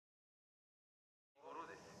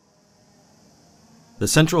the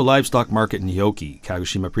central livestock market in Hyoki,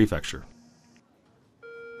 Kagoshima Prefecture.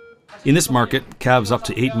 In this market, calves up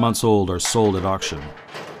to 8 months old are sold at auction.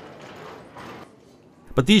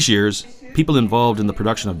 But these years, people involved in the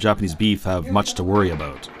production of Japanese beef have much to worry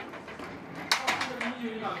about.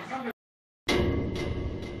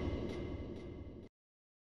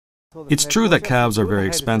 It's true that calves are very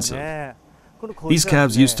expensive. These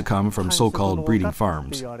calves used to come from so-called breeding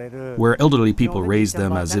farms, where elderly people raised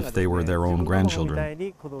them as if they were their own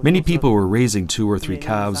grandchildren. Many people were raising 2 or 3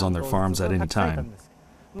 calves on their farms at any time.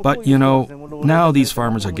 But, you know, now these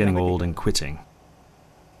farmers are getting old and quitting.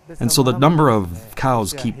 And so the number of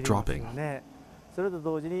cows keep dropping.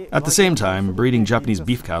 At the same time, breeding Japanese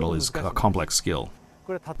beef cattle is a complex skill.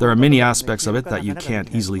 There are many aspects of it that you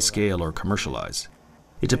can't easily scale or commercialize.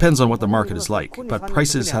 It depends on what the market is like, but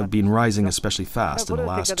prices have been rising especially fast in the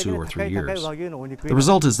last 2 or 3 years. The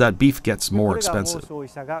result is that beef gets more expensive.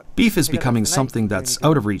 Beef is becoming something that's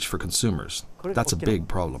out of reach for consumers. That's a big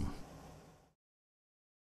problem.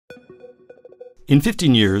 In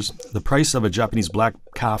 15 years, the price of a Japanese black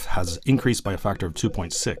calf has increased by a factor of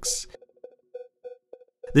 2.6.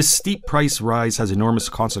 This steep price rise has enormous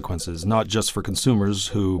consequences, not just for consumers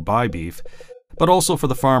who buy beef, but also for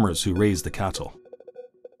the farmers who raise the cattle.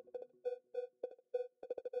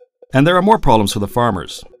 And there are more problems for the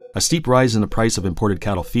farmers: a steep rise in the price of imported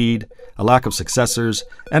cattle feed, a lack of successors,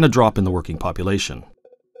 and a drop in the working population.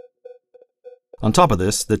 On top of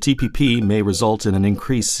this, the TPP may result in an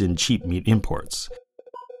increase in cheap meat imports.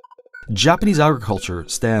 Japanese agriculture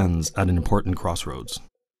stands at an important crossroads.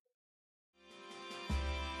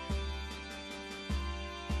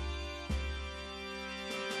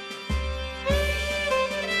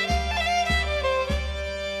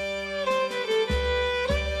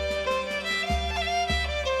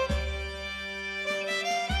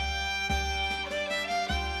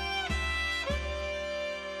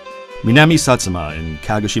 Minami Satsuma in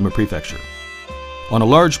Kagoshima Prefecture. On a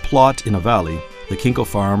large plot in a valley, the Kinko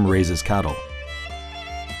farm raises cattle.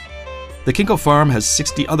 The Kinko farm has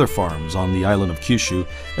 60 other farms on the island of Kyushu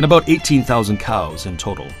and about 18,000 cows in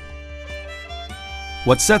total.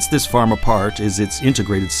 What sets this farm apart is its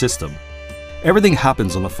integrated system. Everything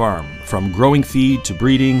happens on the farm, from growing feed to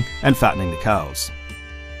breeding and fattening the cows.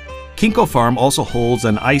 Kinko farm also holds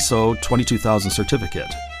an ISO 22000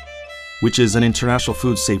 certificate, which is an international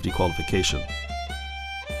food safety qualification.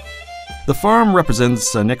 The farm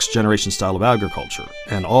represents a next-generation style of agriculture,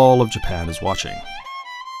 and all of Japan is watching.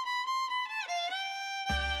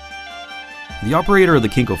 The operator of the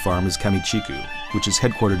Kinko farm is Kamichiku, which is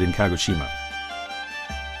headquartered in Kagoshima.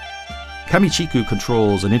 Kamichiku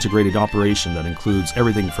controls an integrated operation that includes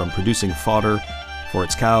everything from producing fodder for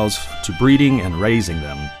its cows to breeding and raising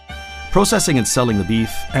them, processing and selling the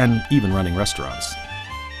beef, and even running restaurants.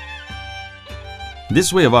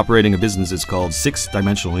 This way of operating a business is called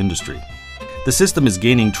six-dimensional industry. The system is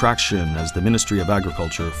gaining traction as the Ministry of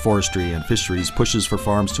Agriculture, Forestry and Fisheries pushes for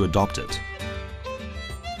farms to adopt it.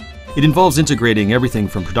 It involves integrating everything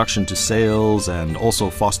from production to sales and also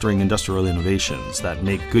fostering industrial innovations that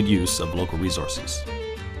make good use of local resources.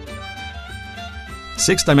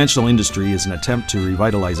 Six-dimensional industry is an attempt to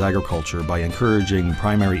revitalize agriculture by encouraging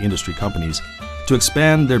primary industry companies to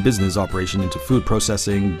expand their business operation into food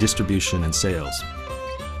processing, distribution, and sales.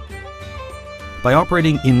 By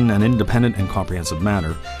operating in an independent and comprehensive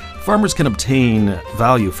manner, farmers can obtain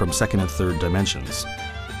value from second and third dimensions.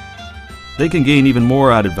 They can gain even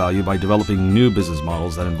more added value by developing new business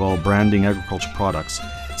models that involve branding agriculture products,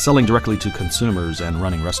 selling directly to consumers, and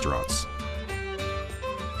running restaurants.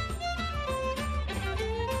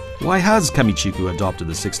 Why has Kamichiku adopted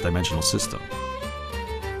the six-dimensional system?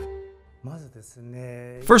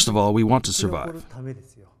 First of all, we want to survive.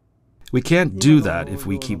 We can't do that if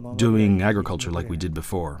we keep doing agriculture like we did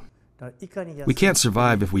before. We can't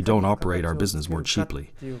survive if we don't operate our business more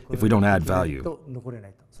cheaply, if we don't add value.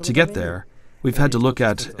 To get there, we've had to look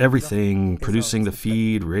at everything: producing the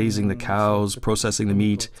feed, raising the cows, processing the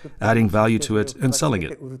meat, adding value to it, and selling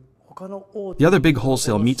it. The other big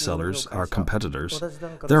wholesale meat sellers, our competitors,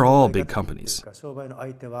 they're all big companies.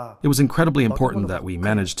 It was incredibly important that we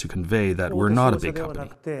managed to convey that we're not a big company,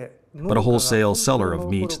 but a wholesale seller of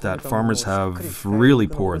meat that farmers have really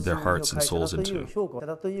poured their hearts and souls into.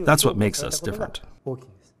 That's what makes us different.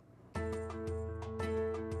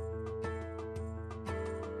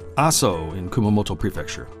 Aso in Kumamoto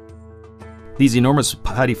Prefecture. These enormous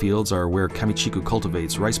paddy fields are where Kamichiku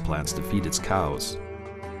cultivates rice plants to feed its cows.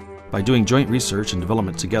 By doing joint research and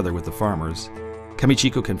development together with the farmers,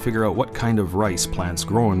 Kamichiku can figure out what kind of rice plants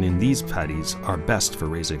grown in these paddies are best for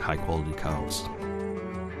raising high-quality cows.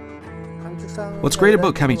 What's great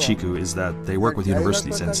about Kamichiku is that they work with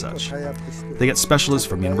universities and such. They get specialists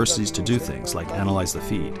from universities to do things like analyze the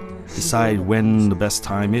feed, decide when the best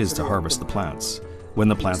time is to harvest the plants, when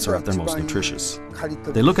the plants are at their most nutritious.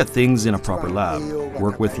 They look at things in a proper lab,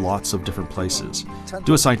 work with lots of different places,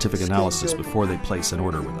 do a scientific analysis before they place an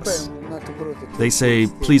order with us. They say,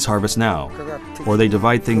 please harvest now, or they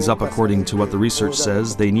divide things up according to what the research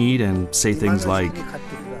says they need and say things like,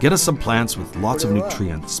 get us some plants with lots of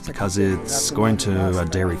nutrients because it's going to a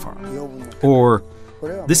dairy farm. Or,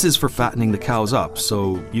 this is for fattening the cows up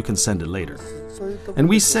so you can send it later. And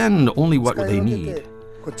we send only what they need.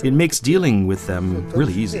 It makes dealing with them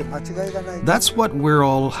really easy. That's what we're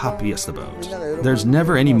all happiest about. There's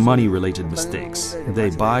never any money-related mistakes. They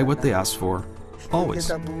buy what they ask for,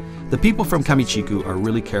 always. The people from Kamichiku are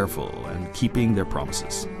really careful and keeping their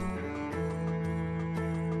promises.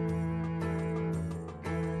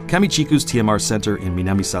 Kamichiku's TMR Center in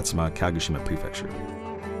Minami-Satsuma, Kagoshima Prefecture.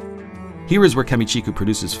 Here is where Kamichiku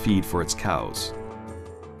produces feed for its cows.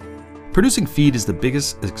 Producing feed is the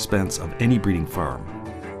biggest expense of any breeding farm.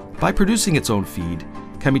 By producing its own feed,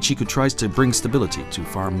 Kamichiku tries to bring stability to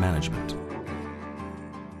farm management.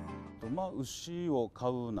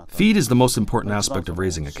 Feed is the most important aspect of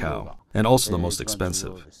raising a cow, and also the most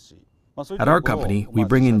expensive. At our company, we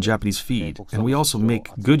bring in Japanese feed, and we also make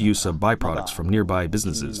good use of byproducts from nearby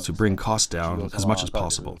businesses to bring costs down as much as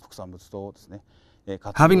possible.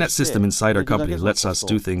 Having that system inside our company lets us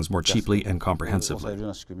do things more cheaply and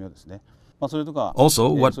comprehensively. Also,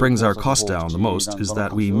 what brings our costs down the most is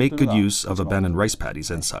that we make good use of abandoned rice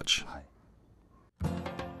paddies and such.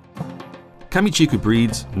 Kamichiku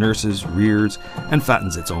breeds, nurses, rears, and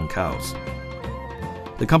fattens its own cows.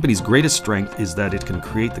 The company's greatest strength is that it can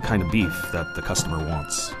create the kind of beef that the customer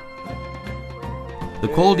wants.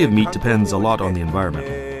 The quality of meat depends a lot on the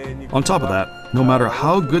environment. On top of that, no matter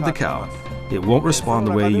how good the cow, it won't respond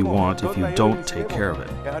the way you want if you don't take care of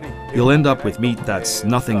it. You'll end up with meat that's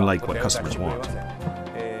nothing like what customers want.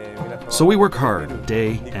 So we work hard,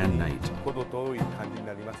 day and night.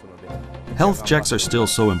 Health checks are still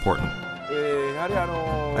so important.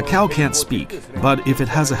 A cow can't speak, but if it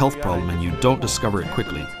has a health problem and you don't discover it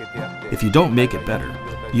quickly, if you don't make it better,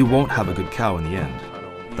 you won't have a good cow in the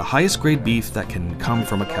end. The highest grade beef that can come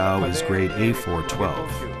from a cow is grade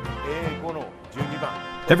A412.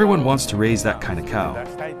 Everyone wants to raise that kind of cow,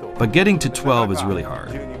 but getting to 12 is really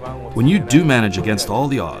hard. When you do manage against all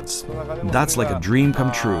the odds, that's like a dream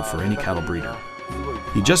come true for any cattle breeder.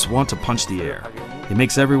 You just want to punch the air. It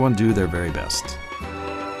makes everyone do their very best.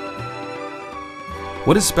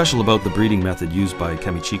 What is special about the breeding method used by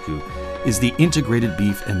Kamichiku is the integrated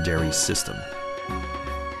beef and dairy system.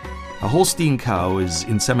 A Holstein cow is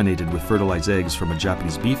inseminated with fertilized eggs from a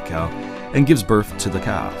Japanese beef cow and gives birth to the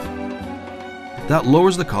calf. That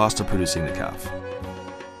lowers the cost of producing the calf.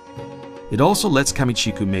 It also lets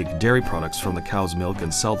Kamichiku make dairy products from the cow's milk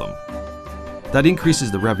and sell them. That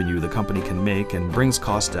increases the revenue the company can make and brings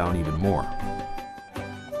costs down even more.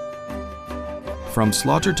 From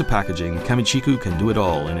slaughter to packaging, Kamichiku can do it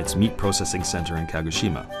all in its meat processing center in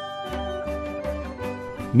Kagoshima.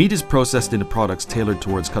 Meat is processed into products tailored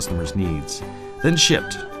towards customers' needs, then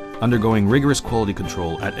shipped, undergoing rigorous quality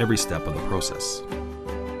control at every step of the process.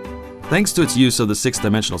 Thanks to its use of the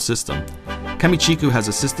 6-dimensional system, Kamichiku has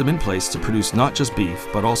a system in place to produce not just beef,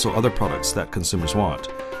 but also other products that consumers want,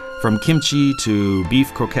 from kimchi to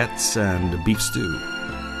beef croquettes and beef stew.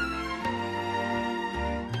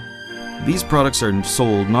 These products are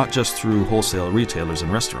sold not just through wholesale retailers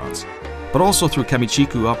and restaurants, but also through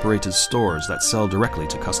Kamichiku-operated stores that sell directly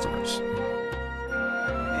to customers.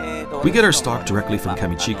 We get our stock directly from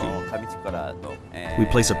Kamichiku. We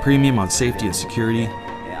place a premium on safety and security,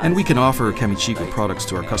 and we can offer Kamichiku products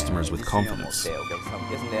to our customers with confidence.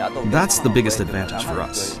 That's the biggest advantage for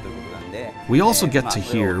us. We also get to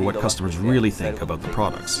hear what customers really think about the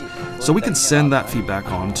products, so we can send that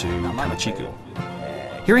feedback on to Kamichiku.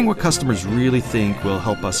 Hearing what customers really think will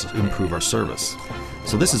help us improve our service,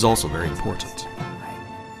 so this is also very important.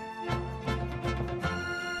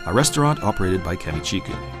 A restaurant operated by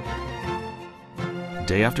Kamichiku.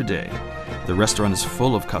 Day after day, the restaurant is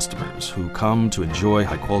full of customers who come to enjoy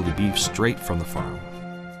high-quality beef straight from the farm.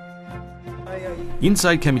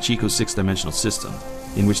 Inside Kamichiku's 6-dimensional system,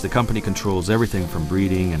 in which the company controls everything from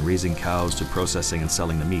breeding and raising cows to processing and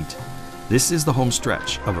selling the meat, this is the home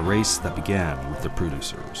stretch of a race that began with the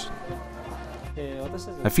producers.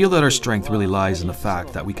 I feel that our strength really lies in the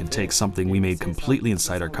fact that we can take something we made completely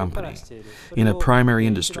inside our company, in a primary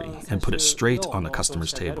industry, and put it straight on the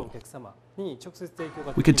customer's table.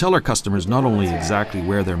 We can tell our customers not only exactly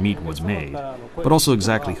where their meat was made, but also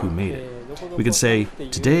exactly who made it. We can say,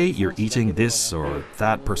 today you're eating this or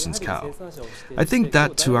that person's cow. I think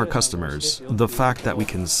that to our customers, the fact that we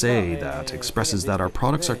can say that expresses that our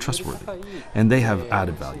products are trustworthy and they have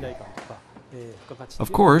added value.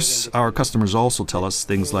 Of course, our customers also tell us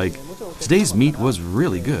things like, today's meat was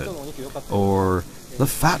really good, or the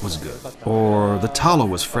fat was good, or the tallow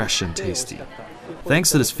was fresh and tasty. Thanks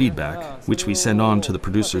to this feedback, which we send on to the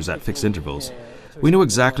producers at fixed intervals, we know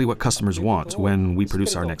exactly what customers want when we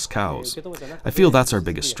produce our next cows. I feel that's our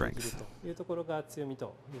biggest strength.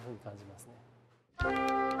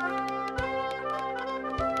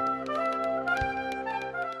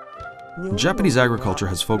 Japanese agriculture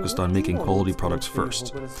has focused on making quality products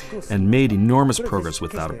first, and made enormous progress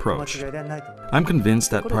with that approach. I'm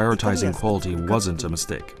convinced that prioritizing quality wasn't a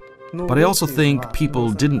mistake. But I also think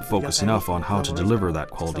people didn't focus enough on how to deliver that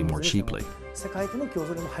quality more cheaply.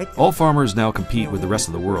 All farmers now compete with the rest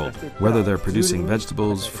of the world, whether they're producing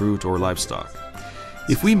vegetables, fruit, or livestock.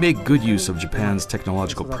 If we make good use of Japan's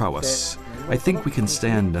technological prowess, I think we can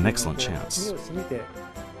stand an excellent chance.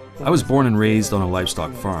 I was born and raised on a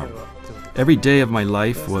livestock farm. Every day of my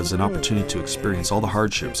life was an opportunity to experience all the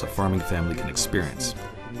hardships a farming family can experience.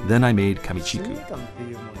 Then I made Kamichiku.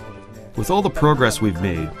 With all the progress we've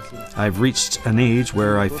made, I've reached an age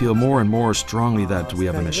where I feel more and more strongly that we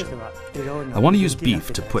have a mission. I want to use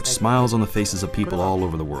beef to put smiles on the faces of people all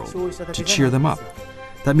over the world, to cheer them up.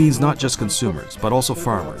 That means not just consumers, but also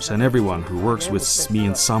farmers and everyone who works with me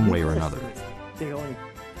in some way or another.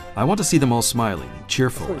 I want to see them all smiling,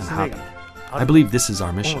 cheerful, and happy. I believe this is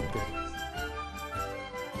our mission.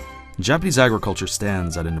 Japanese agriculture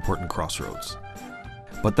stands at an important crossroads.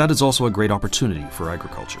 But that is also a great opportunity for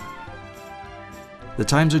agriculture. The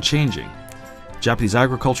times are changing. Japanese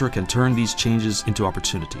agriculture can turn these changes into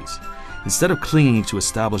opportunities, instead of clinging to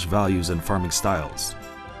established values and farming styles.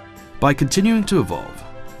 By continuing to evolve,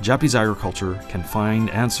 Japanese agriculture can find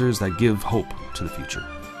answers that give hope to the future.